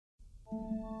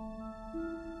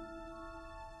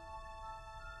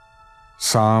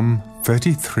Psalm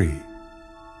 33.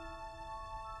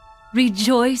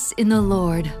 Rejoice in the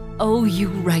Lord, O you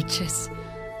righteous,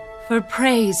 for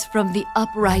praise from the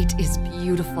upright is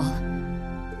beautiful.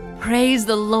 Praise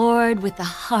the Lord with the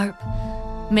harp.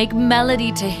 Make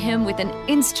melody to him with an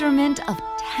instrument of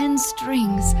 10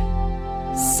 strings.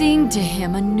 Sing to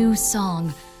him a new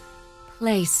song.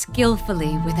 Play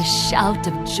skillfully with a shout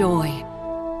of joy.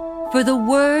 For the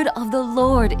word of the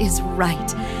Lord is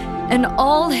right, and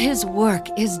all his work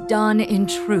is done in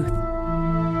truth.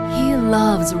 He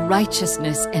loves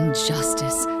righteousness and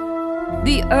justice.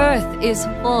 The earth is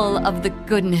full of the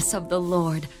goodness of the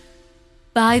Lord.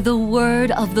 By the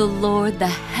word of the Lord the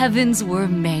heavens were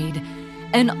made,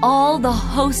 and all the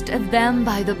host of them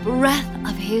by the breath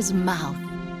of his mouth.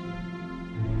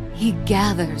 He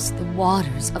gathers the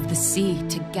waters of the sea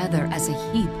together as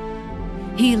a heap.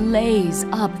 He lays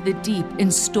up the deep in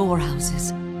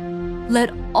storehouses.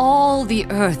 Let all the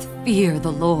earth fear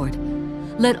the Lord.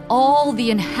 Let all the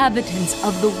inhabitants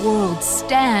of the world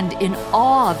stand in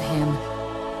awe of him.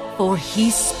 For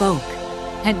he spoke,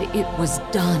 and it was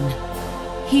done.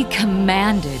 He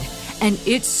commanded, and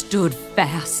it stood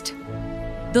fast.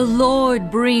 The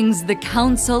Lord brings the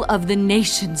counsel of the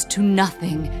nations to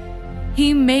nothing.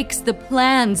 He makes the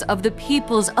plans of the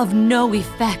peoples of no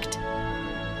effect.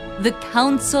 The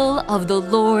counsel of the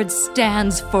Lord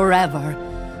stands forever,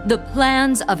 the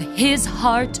plans of his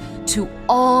heart to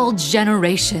all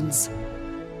generations.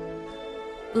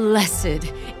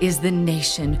 Blessed is the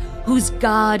nation whose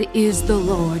God is the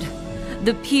Lord,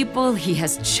 the people he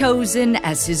has chosen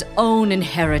as his own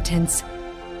inheritance.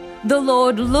 The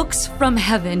Lord looks from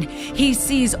heaven, he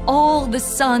sees all the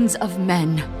sons of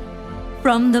men.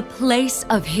 From the place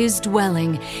of his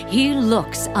dwelling, he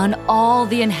looks on all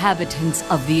the inhabitants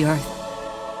of the earth.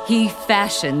 He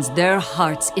fashions their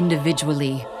hearts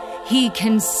individually. He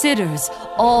considers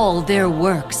all their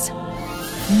works.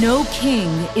 No king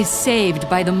is saved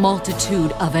by the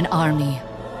multitude of an army.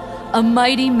 A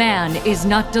mighty man is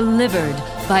not delivered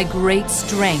by great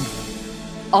strength.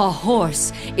 A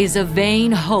horse is a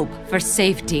vain hope for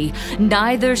safety,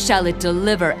 neither shall it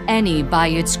deliver any by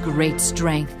its great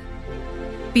strength.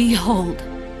 Behold,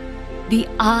 the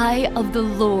eye of the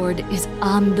Lord is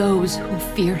on those who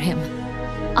fear him,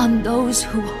 on those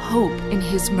who hope in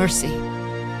his mercy,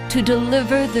 to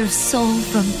deliver their soul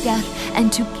from death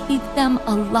and to keep them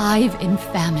alive in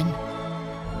famine.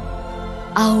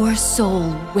 Our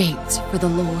soul waits for the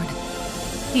Lord.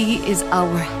 He is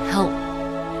our help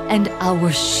and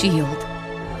our shield.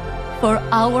 For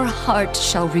our heart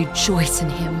shall rejoice in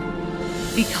him,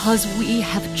 because we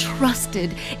have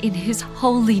trusted in his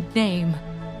holy name.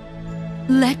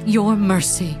 Let your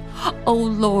mercy, O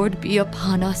Lord, be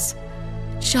upon us,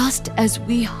 just as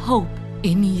we hope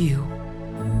in you.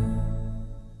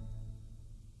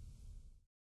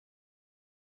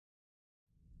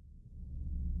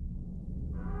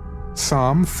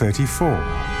 Psalm 34,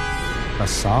 a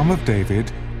psalm of David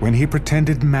when he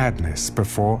pretended madness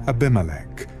before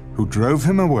Abimelech, who drove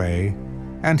him away,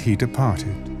 and he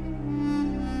departed.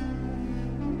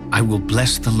 I will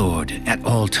bless the Lord at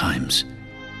all times.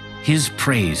 His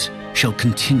praise shall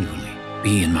continually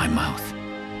be in my mouth.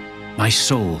 My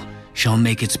soul shall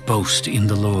make its boast in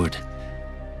the Lord.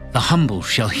 The humble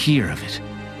shall hear of it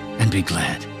and be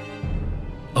glad.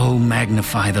 O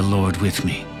magnify the Lord with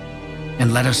me,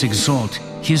 and let us exalt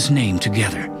his name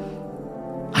together.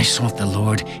 I sought the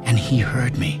Lord, and he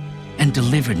heard me, and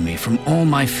delivered me from all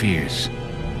my fears.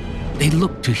 They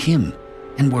looked to him,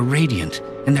 and were radiant,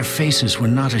 and their faces were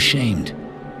not ashamed.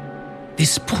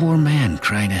 This poor man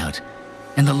cried out,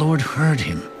 and the Lord heard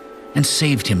him, and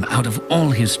saved him out of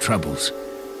all his troubles.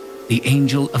 The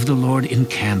angel of the Lord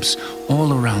encamps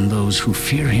all around those who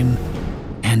fear him,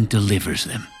 and delivers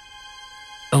them.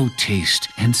 O taste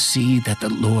and see that the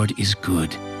Lord is good.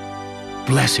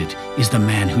 Blessed is the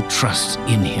man who trusts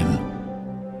in him.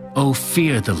 O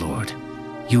fear the Lord,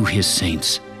 you his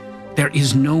saints. There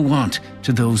is no want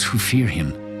to those who fear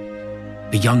him.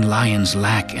 The young lions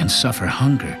lack and suffer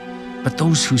hunger, but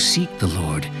those who seek the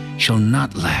Lord shall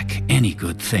not lack any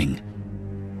good thing.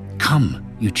 Come,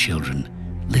 you children,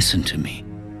 listen to me.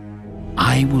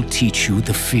 I will teach you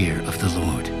the fear of the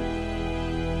Lord.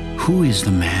 Who is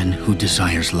the man who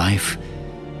desires life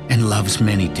and loves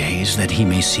many days that he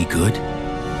may see good?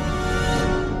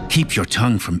 Keep your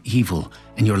tongue from evil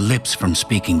and your lips from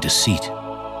speaking deceit.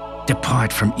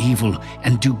 Depart from evil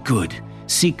and do good.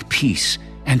 Seek peace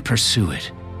and pursue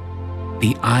it.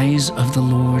 The eyes of the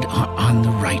Lord are on the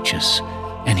righteous,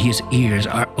 and his ears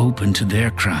are open to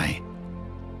their cry.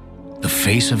 The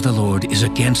face of the Lord is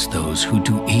against those who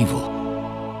do evil,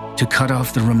 to cut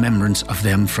off the remembrance of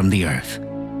them from the earth.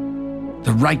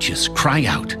 The righteous cry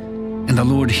out, and the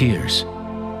Lord hears,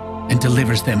 and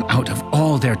delivers them out of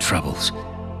all their troubles.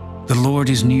 The Lord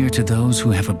is near to those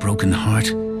who have a broken heart,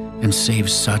 and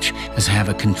saves such as have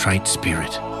a contrite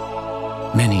spirit.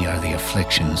 Many are the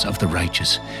afflictions of the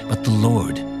righteous, but the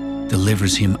Lord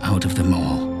delivers him out of them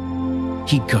all.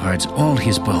 He guards all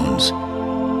his bones,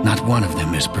 not one of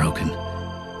them is broken.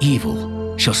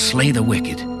 Evil shall slay the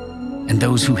wicked, and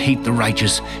those who hate the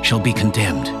righteous shall be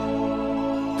condemned.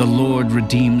 The Lord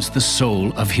redeems the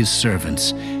soul of his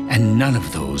servants, and none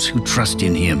of those who trust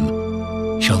in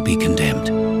him shall be condemned.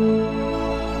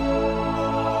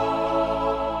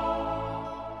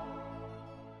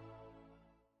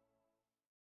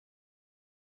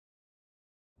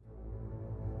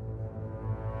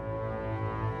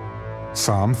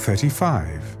 Psalm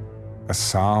 35, a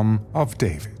psalm of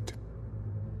David.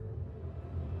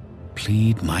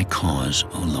 Plead my cause,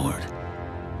 O Lord,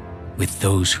 with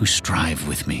those who strive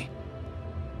with me.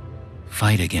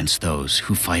 Fight against those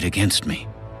who fight against me.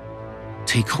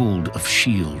 Take hold of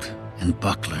shield and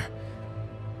buckler,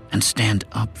 and stand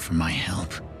up for my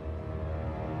help.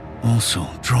 Also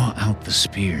draw out the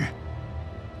spear,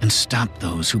 and stop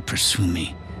those who pursue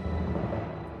me.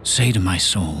 Say to my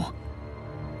soul,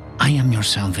 I am your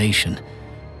salvation.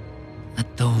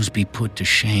 Let those be put to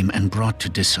shame and brought to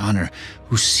dishonor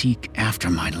who seek after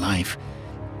my life.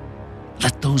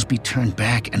 Let those be turned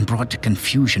back and brought to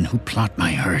confusion who plot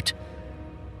my hurt.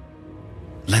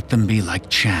 Let them be like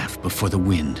chaff before the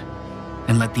wind,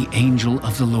 and let the angel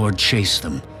of the Lord chase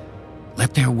them.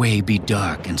 Let their way be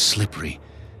dark and slippery,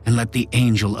 and let the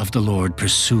angel of the Lord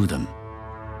pursue them.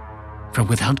 For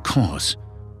without cause,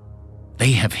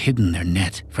 they have hidden their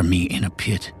net for me in a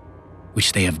pit,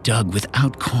 which they have dug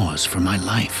without cause for my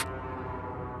life.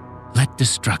 Let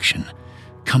destruction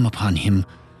come upon him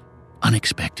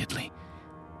unexpectedly,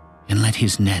 and let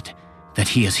his net that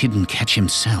he has hidden catch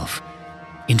himself.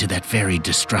 Into that very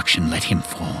destruction let him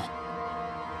fall.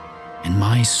 And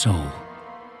my soul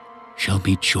shall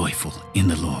be joyful in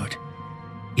the Lord.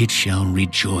 It shall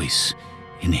rejoice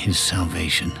in his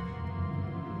salvation.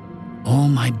 All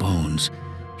my bones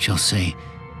shall say,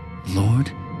 Lord,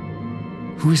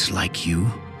 who is like you,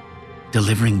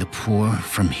 delivering the poor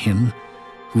from him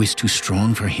who is too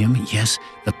strong for him, yes,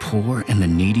 the poor and the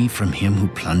needy from him who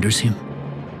plunders him?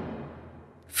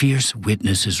 Fierce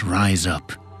witnesses rise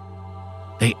up.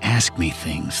 They ask me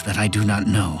things that I do not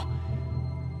know.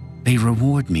 They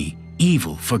reward me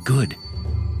evil for good,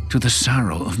 to the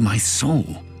sorrow of my soul.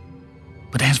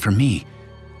 But as for me,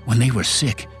 when they were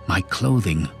sick, my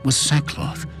clothing was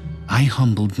sackcloth. I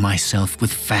humbled myself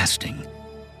with fasting,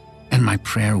 and my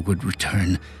prayer would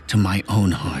return to my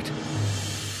own heart.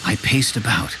 I paced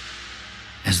about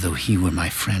as though he were my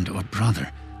friend or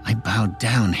brother. I bowed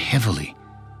down heavily,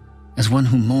 as one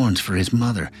who mourns for his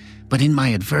mother. But in my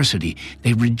adversity,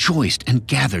 they rejoiced and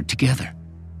gathered together.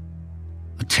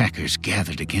 Attackers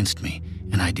gathered against me,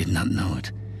 and I did not know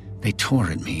it. They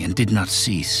tore at me and did not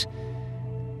cease.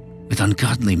 With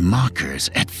ungodly mockers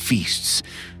at feasts,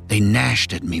 they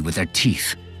gnashed at me with their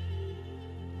teeth.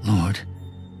 Lord,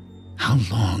 how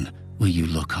long will you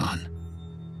look on?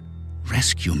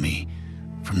 Rescue me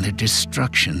from their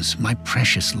destructions, my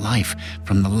precious life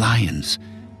from the lions.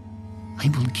 I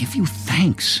will give you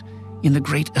thanks in the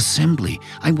great assembly.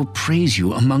 I will praise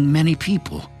you among many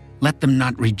people. Let them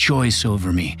not rejoice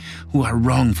over me, who are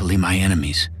wrongfully my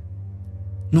enemies.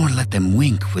 Nor let them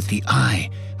wink with the eye,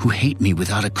 who hate me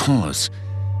without a cause.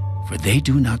 For they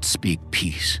do not speak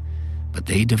peace, but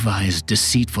they devise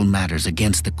deceitful matters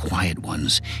against the quiet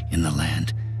ones in the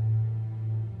land.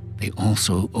 They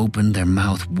also opened their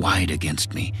mouth wide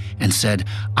against me, and said,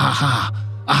 Aha!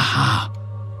 Aha!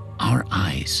 Our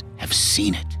eyes have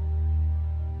seen it.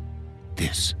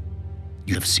 This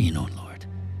you have seen, O Lord.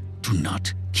 Do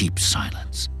not keep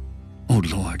silence. O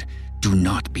Lord, do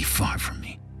not be far from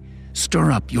me.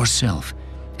 Stir up yourself,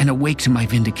 and awake to my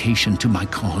vindication, to my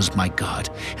cause, my God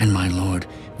and my Lord.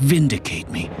 Vindicate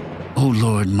me, O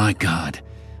Lord my God,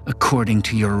 according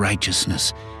to your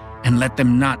righteousness, and let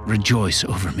them not rejoice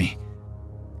over me.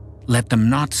 Let them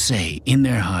not say in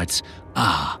their hearts,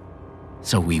 Ah,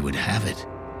 so we would have it.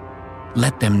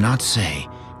 Let them not say,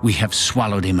 We have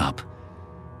swallowed him up.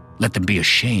 Let them be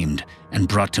ashamed and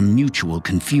brought to mutual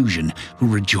confusion who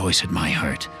rejoice at my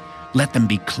hurt. Let them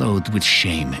be clothed with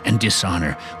shame and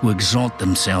dishonor who exalt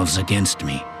themselves against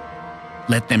me.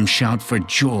 Let them shout for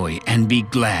joy and be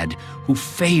glad who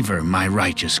favor my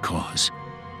righteous cause.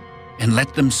 And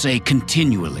let them say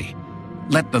continually,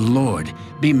 Let the Lord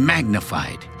be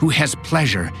magnified, who has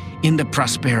pleasure in the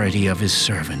prosperity of his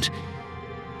servant.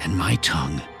 And my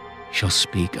tongue shall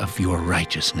speak of your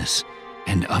righteousness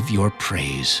and of your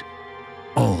praise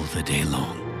all the day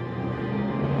long.